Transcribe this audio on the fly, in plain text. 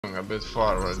A bit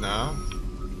forward now.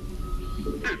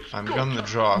 I'm gonna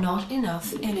drop not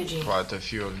enough energy. quite a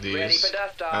few of these,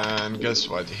 and guess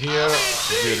what? Here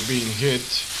we're being hit,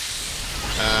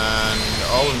 and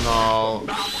all in all, it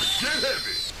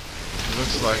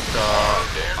looks like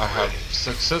I have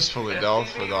successfully dealt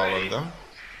with all of them,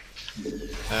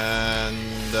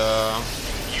 and I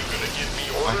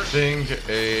think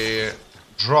a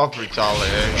drop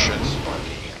retaliation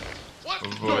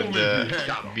would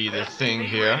be the thing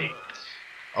here.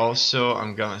 Also,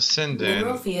 I'm gonna send in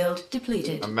Mineral field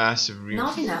depleted. a massive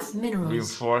Not enough minerals.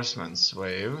 reinforcements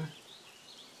wave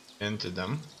into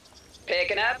them.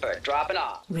 Picking up or dropping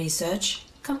off? Research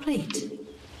complete.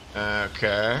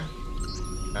 Okay,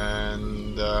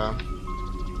 and a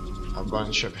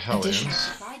bunch of Additional Hellions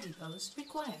supply depots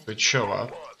required. would show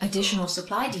up. Additional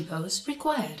supply depots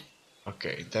required.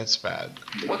 Okay, that's bad.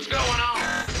 What's going on?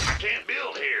 I can't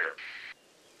build here.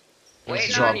 Let's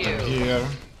Waiting drop on them you. here.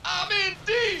 I'm in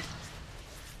deep.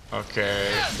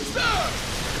 Okay, Yes, sir.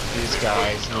 these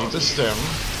guys need to stem,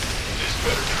 This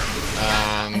better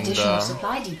and Additional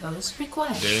supply depots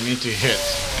required. they need to hit.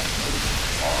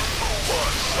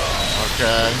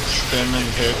 Okay, stem and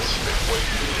hit.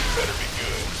 This better be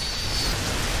good.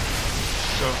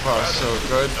 So far, so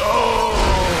good. Oh,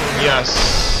 yes,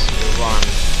 we won.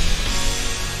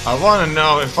 I want to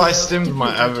know if I stemmed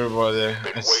my everybody.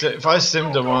 If I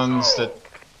stemmed the ones that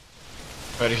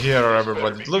were here or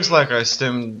everybody. It looks like I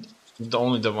stemmed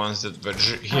only the ones that were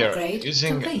here. Upgrade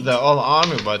Using complete. the all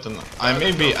army button, I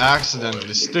may be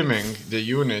accidentally stemming the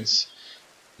units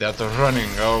that are running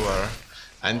over.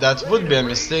 And that would be a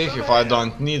mistake if I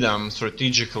don't need them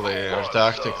strategically or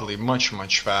tactically much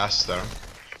faster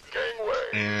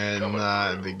in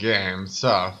the game. So,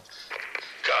 Got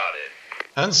it.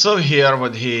 and so here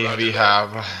what we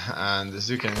have, and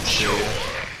as you can see,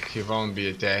 he won't be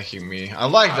attacking me. I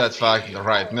like that fact that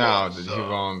right now that he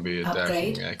won't be attacking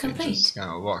Upgrade me. I can complete. just kind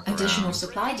of walk Additional around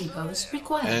supply depots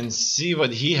required. and see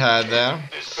what he had there.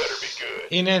 This better be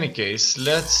good. In any case,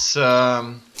 let's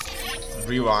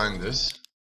rewind this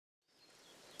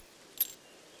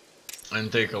and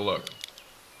take a look.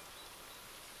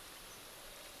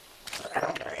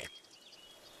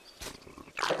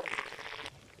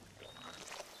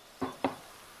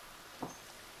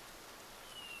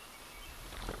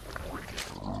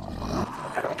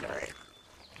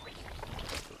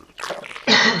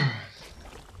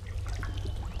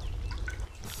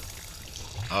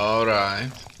 All right.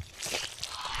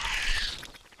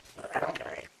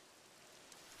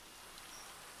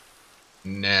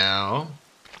 Now,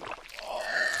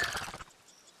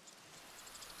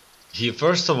 he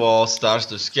first of all starts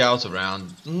to scout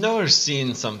around. Never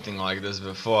seen something like this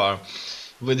before.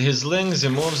 With his links, he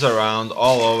moves around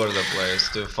all over the place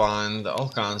to find all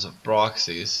kinds of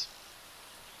proxies.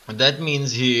 And that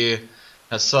means he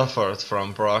has suffered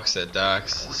from proxy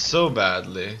attacks so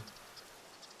badly.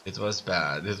 It was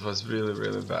bad. It was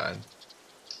really bad.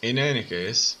 In any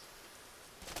case,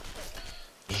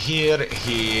 here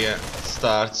he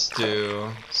starts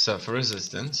to suffer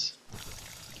resistance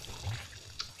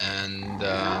and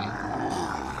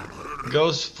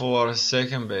goes for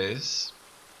second base.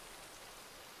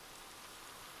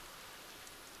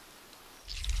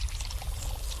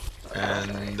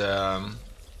 And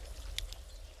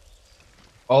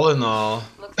all in all,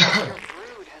 Looks like your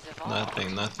brood has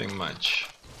evolved. nothing much.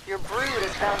 Your brood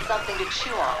has found something to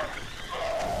chew on.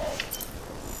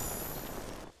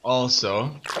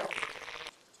 Also,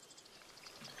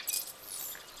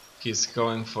 he's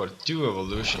going for 2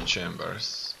 evolution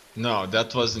chambers. No,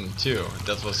 that wasn't 2,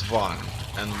 that was 1,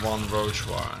 and 1 roach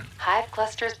war. Hive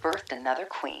clusters birthed another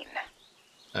queen.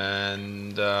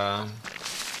 And the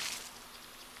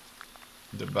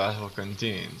battle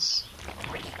continues.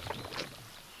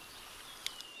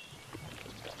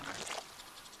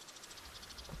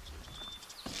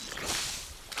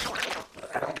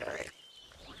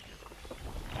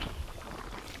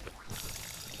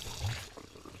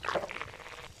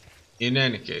 In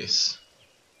any case,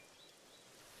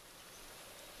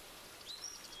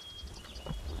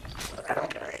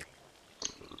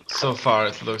 so far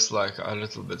it looks like a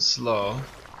little bit slow.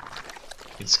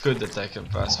 It's good that I can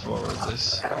fast forward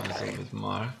this a little bit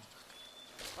more.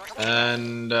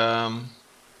 And I'm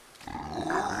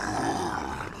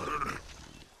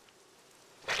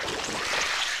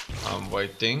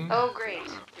waiting. Oh great,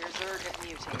 your Zerg have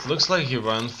mutated. It looks like he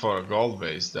went for a gold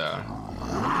base there.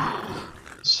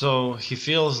 So he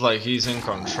feels like he's in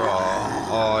control,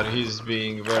 or he's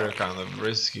being very kind of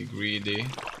risky, greedy.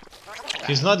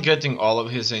 He's not getting all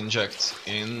of his injects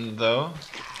in though.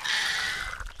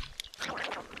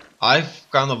 I've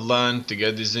kind of learned to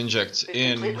get these injects We've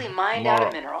in completely mined out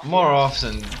a mineral more field.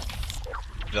 often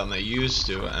than I used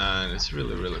to, and it's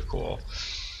really cool.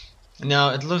 Now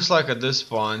it looks like at this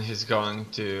point he's going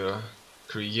to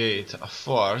create a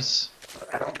force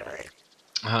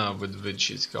with which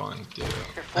he's going to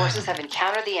Your forces have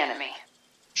encountered the enemy.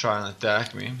 try and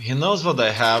attack me. He knows what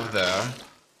I have there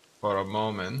for a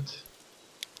moment.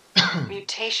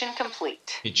 Mutation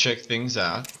complete. He checked things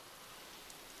out.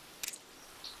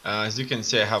 As you can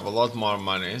see, I have a lot more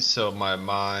money, so my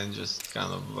mind just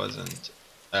kind of wasn't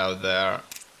out there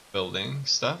building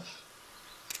stuff.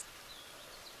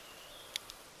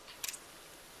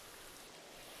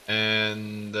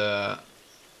 And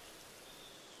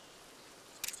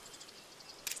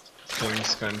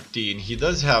things continue. He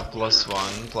does have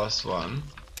 +1.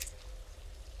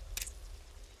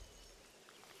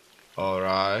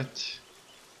 Alright.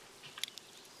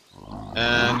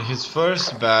 And his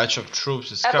first batch of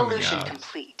troops is coming Evolution out.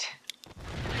 complete.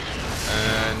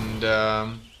 And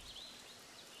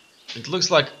it looks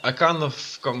like I kind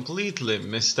of completely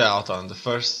missed out on the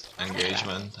first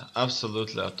engagement.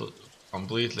 Absolutely,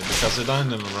 completely, because I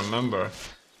don't even remember.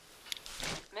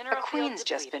 A queen's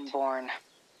just been born.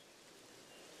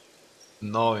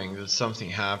 Knowing that something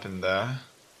happened there,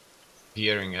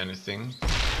 hearing anything.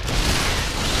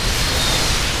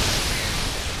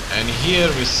 And here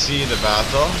we see the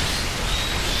battle.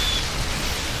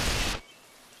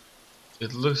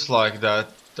 It looks like that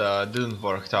didn't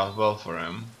work out well for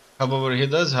him. However, he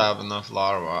does have enough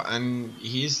larvae, and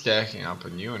he's stacking up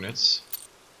on units.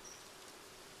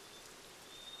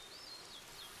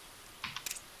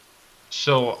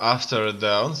 So after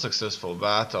the unsuccessful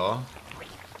battle,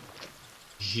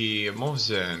 he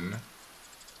moves in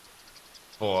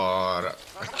for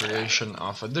a creation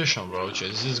of additional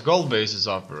roaches. His gold base is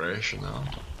operational.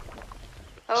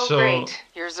 Oh So, great,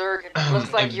 your Zerg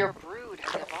looks like if- your brood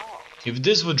has evolved. If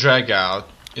this would drag out,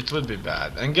 it would be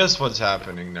bad. And guess what's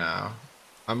happening now?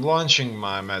 I'm launching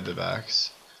my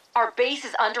medevacs. Our base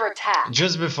is under attack.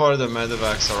 Just before the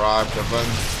medevacs arrived, I went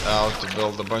out to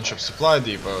build a bunch of supply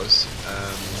depots,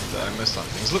 and I missed on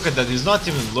things. Look at that, he's not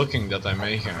even looking that I'm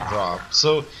making a drop.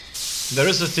 So there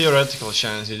is a theoretical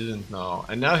chance he didn't know,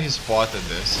 and now he spotted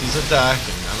this. He's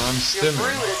attacking, and I'm Your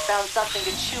brood stimming. has found something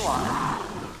to chew on.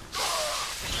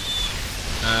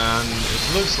 And it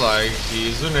looks like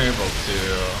he's unable to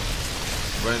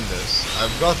win this.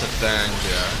 I've got a tank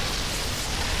here.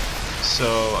 So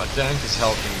a tank is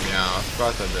helping me out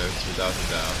quite a bit, without a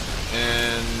doubt.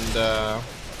 And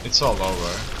it's all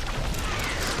over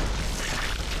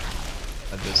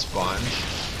at this point.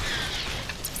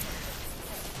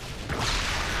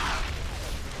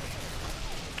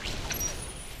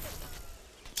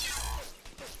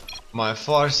 My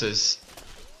forces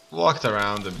walked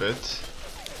around a bit,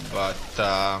 but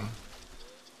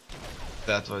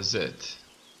that was it.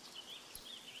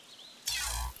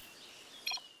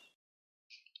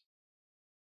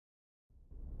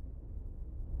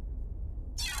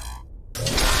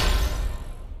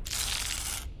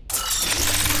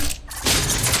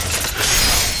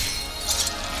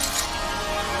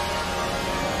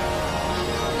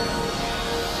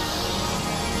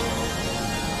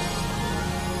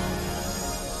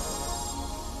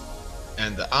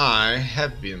 And I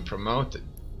have been promoted.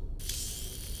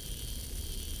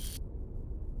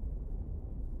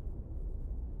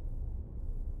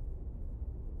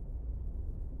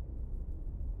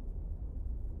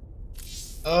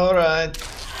 Alright,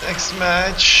 next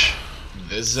match,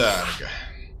 the Zerg.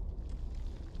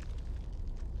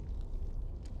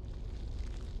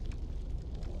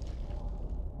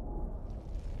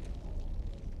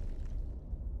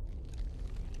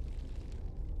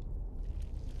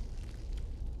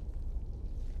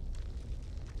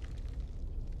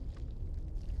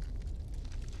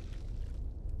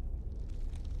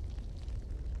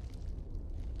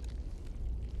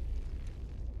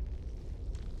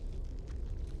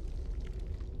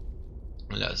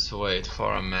 Let's wait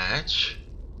for a match.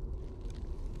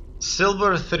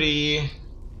 Silver 3.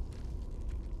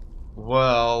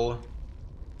 Well,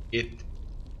 it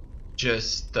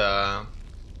just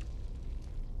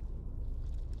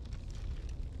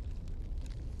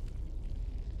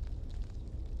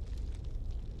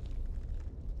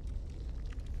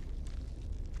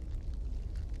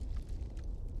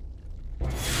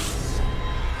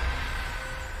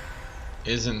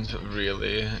isn't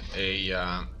really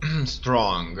a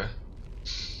strong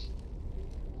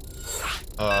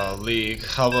league.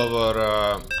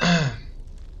 However,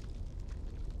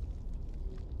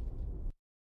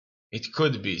 it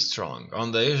could be strong.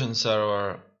 On the Asian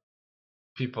server,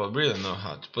 people really know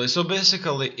how to play. So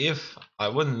basically, if I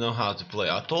wouldn't know how to play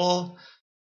at all,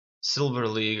 Silver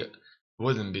League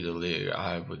wouldn't be the league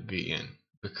I would be in,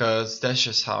 because that's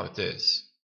just how it is.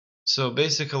 So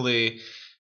basically,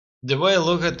 the way I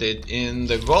look at it, in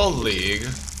the Gold League,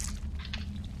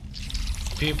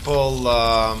 people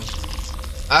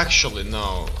actually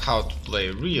know how to play,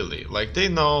 really. Like, they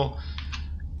know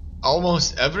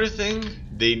almost everything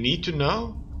they need to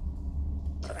know.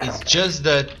 It's just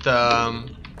that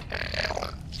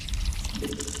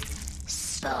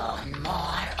Spawn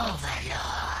more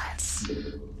overlords.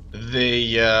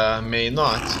 they may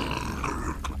not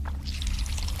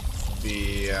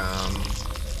be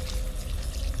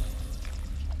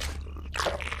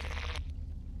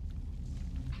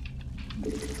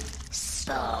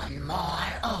Spawn more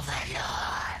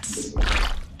overlords.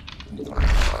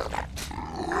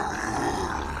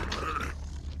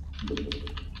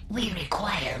 We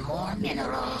require more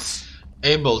minerals.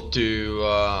 able to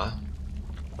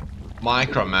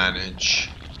micromanage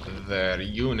their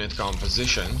unit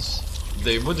compositions.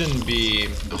 They wouldn't be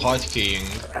hotkeying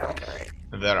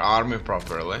their army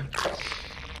properly.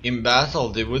 In battle,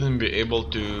 they wouldn't be able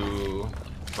to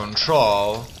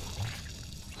control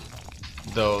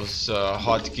those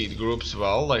hotkeyed groups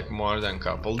well, like more than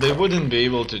couple. They wouldn't be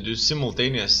able to do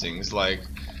simultaneous things like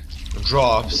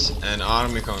drops and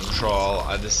army control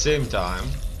at the same time.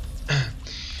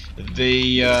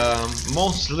 They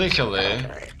most likely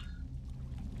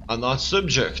are not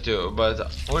subject to,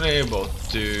 but unable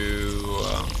to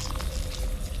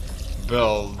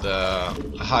build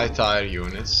high tier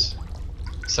units,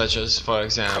 such as, for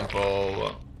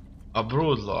example, a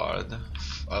Broodlord,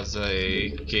 as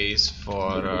a case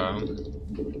for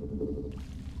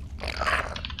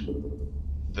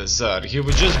the Zerg. He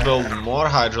would just build more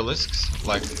Hydralisks,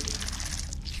 like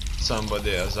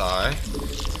somebody as I.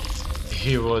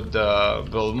 He would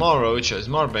build more Roaches,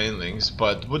 more Banelings,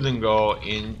 but wouldn't go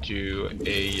into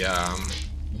a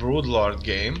Broodlord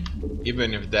game,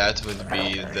 even if that would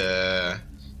be the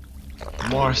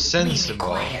more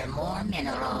sensible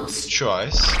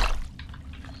choice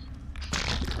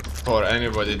for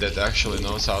anybody that actually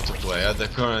knows how to play at the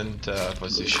current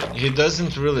position. He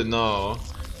doesn't really know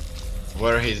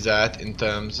where he's at in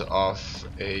terms of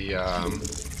a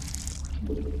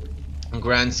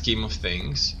grand scheme of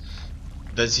things.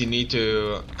 Does he need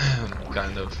to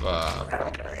kind of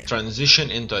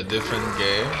transition into a different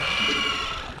game?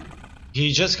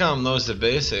 He just kind of knows the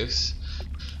basics.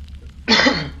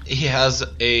 He has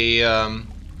a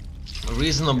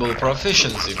reasonable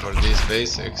proficiency for these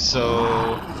basics,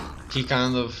 so he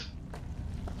kind of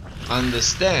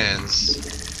understands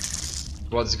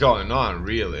what's going on,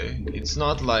 really. It's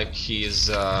not like he's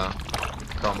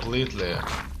completely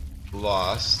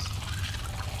lost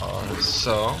or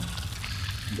so.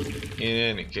 In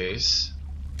any case,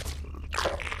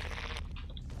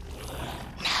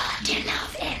 Not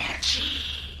enough energy.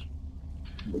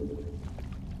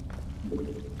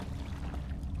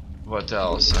 what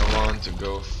else? I want to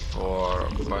go for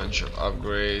a bunch of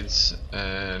upgrades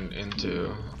and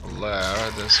into lair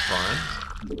at this point,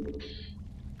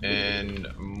 and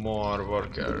more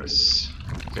workers.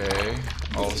 Okay,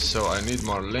 also I need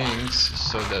more links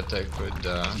so that I could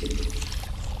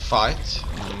fight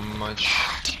much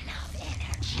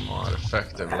more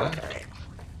effectively.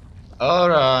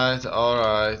 Alright,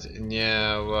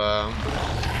 yeah,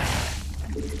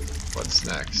 what's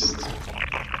next?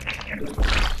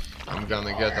 I'm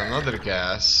gonna get another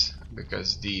gas,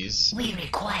 because these We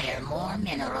require more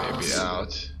may minerals. be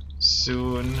out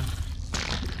soon.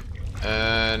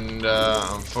 And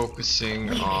I'm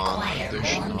focusing on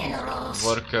additional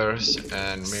workers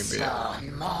and maybe a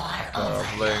pair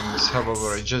of links.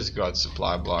 However, I just got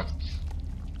supply blocked.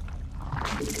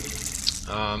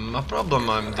 A problem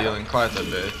I'm dealing quite a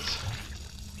bit.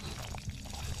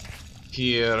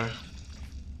 Here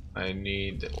I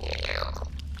need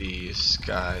these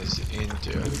guys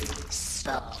into.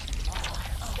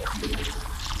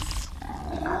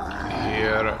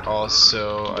 Here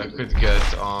also I could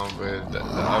get on with the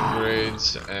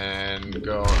upgrades and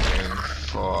go in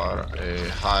for a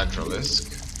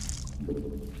Hydralisk.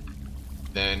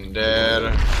 Then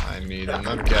there I need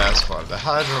enough gas for the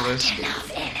Hydralisk.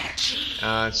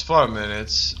 It's 4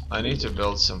 minutes. I need to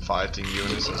build some fighting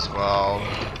units as well.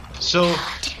 So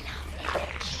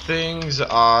things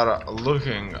are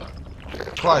looking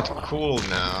quite cool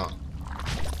now,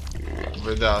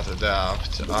 without a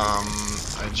doubt.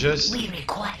 I just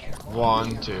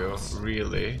want to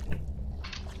really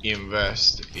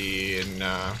invest in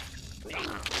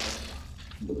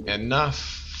enough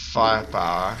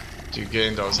firepower to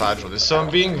gain those Hydralisks. So I'm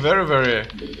being very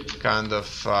kind of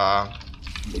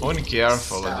only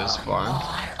careful at this point.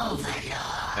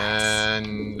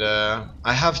 And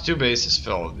I have 2 bases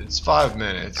filled. It's 5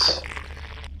 minutes.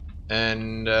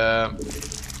 And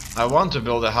I want to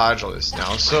build a hydraulic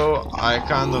now, so I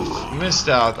kind of missed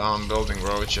out on building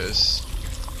roaches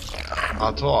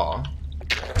at all.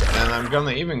 And I'm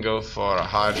gonna even go for a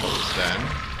hydraulic then.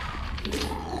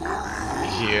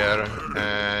 Here,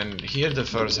 and here the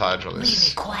first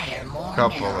hydraulics.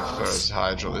 Couple of first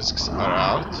hydraulics are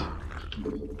out.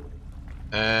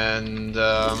 And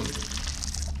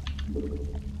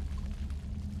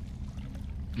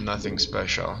nothing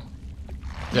special.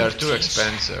 They are too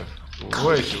expensive.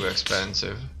 Way too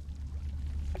expensive.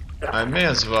 I may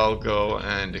as well go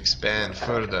and expand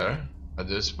further at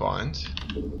this point.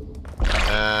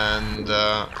 And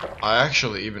I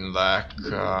actually even lack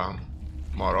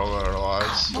more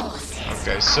overlords.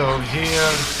 Okay, so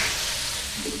here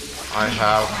I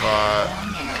have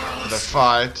the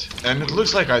fight, and it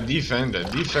looks like I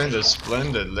defended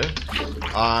splendidly.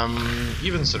 I'm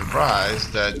even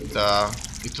surprised that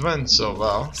it went so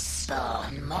well.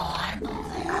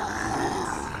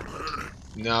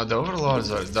 Now the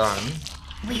overlords are done.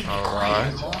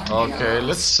 Alright, okay,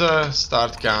 let's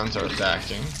start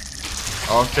counter-attacking.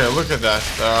 Okay, look at that.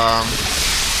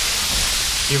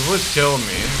 He would kill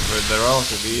me with the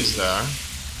relative ease there.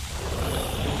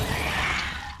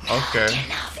 Okay.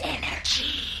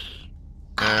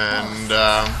 And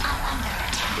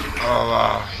oh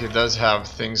wow, he does have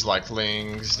things like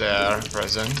lings there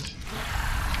present.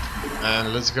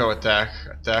 And let's go attack.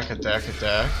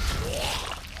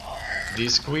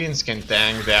 These queens can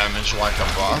tank damage like a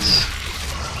boss.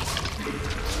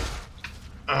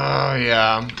 Oh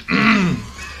yeah.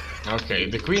 Okay,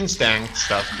 the queens tanked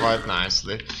stuff quite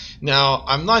nicely. Now,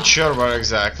 I'm not sure where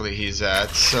exactly he's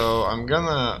at, so I'm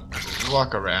gonna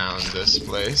walk around this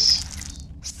place.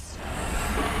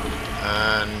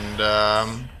 And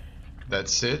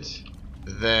that's it.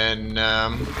 Then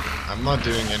I'm not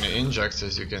doing any injects,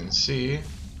 as you can see,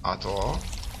 at all.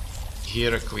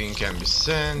 Here a queen can be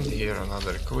sent, here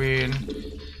another queen.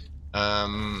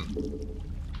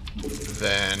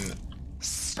 Then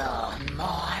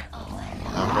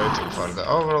I'm waiting for the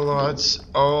overlords.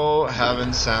 Oh,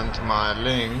 haven't sent my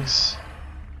links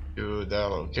to their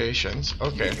locations.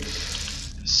 Okay,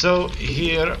 so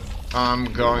here I'm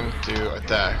going to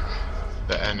attack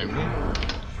the enemy.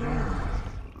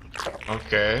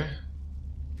 Okay,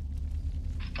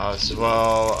 as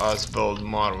well as build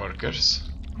more workers.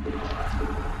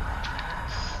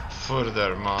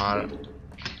 Furthermore,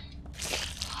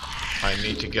 I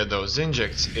need to get those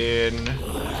injects in,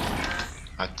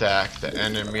 attack the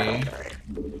enemy.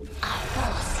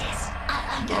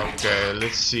 Okay,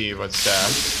 let's see what's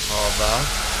that all about.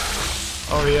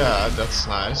 Oh yeah, that's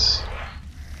nice.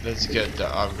 Let's get the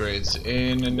upgrades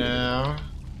in now.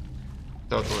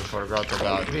 Totally forgot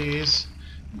about these.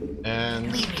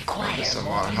 And some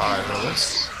more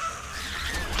hydraulics.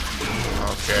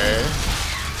 Okay.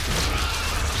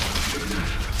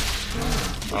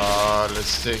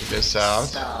 Let's take this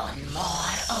out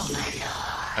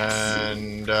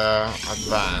and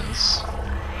advance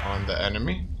on the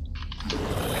enemy.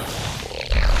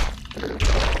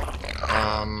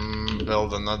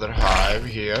 Build another hive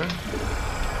here.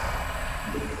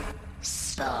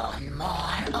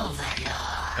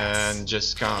 And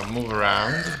just kind of move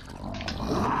around.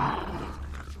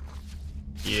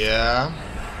 Yeah.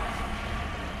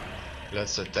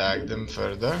 Let's attack them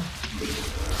further.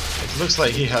 It looks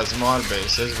like he has more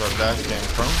bases, where that came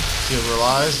from. He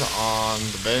relies on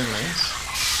the banelings,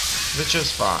 which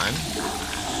is fine.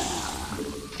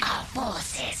 Our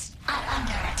forces are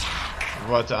under attack.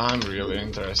 What I'm really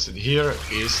interested here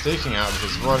is taking out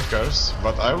his workers,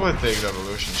 but I would take the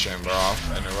evolution chamber off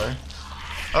anyway.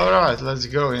 Alright, let's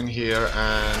go in here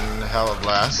and have a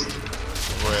blast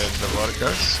with the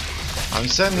workers. I'm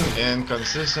sending in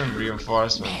consistent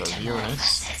reinforcement of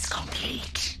units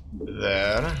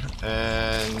there,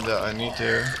 and I need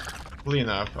to clean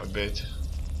up a bit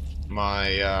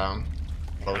my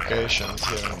locations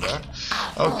here and there.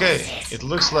 Okay, it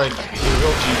looks like he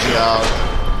will GG out,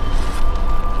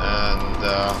 and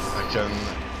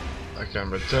I can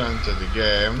return to the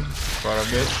game for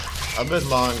a bit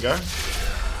longer.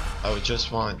 I would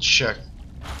just want to check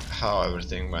how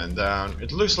everything went down.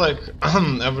 It looks like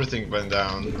everything went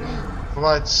down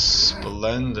quite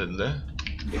splendidly.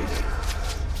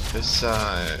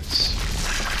 Besides,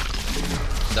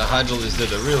 the hydraulics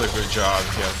did a really good job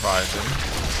here fighting.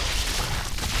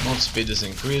 Move speed is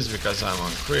increased because I'm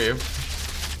on creep.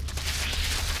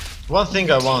 One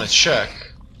thing I want to check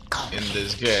in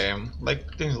this game,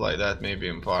 like things like that may be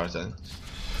important.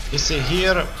 You see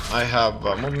here I have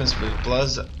movement speed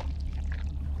plus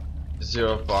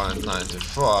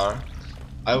 0.94.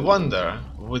 I wonder,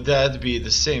 would that be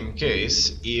the same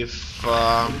case if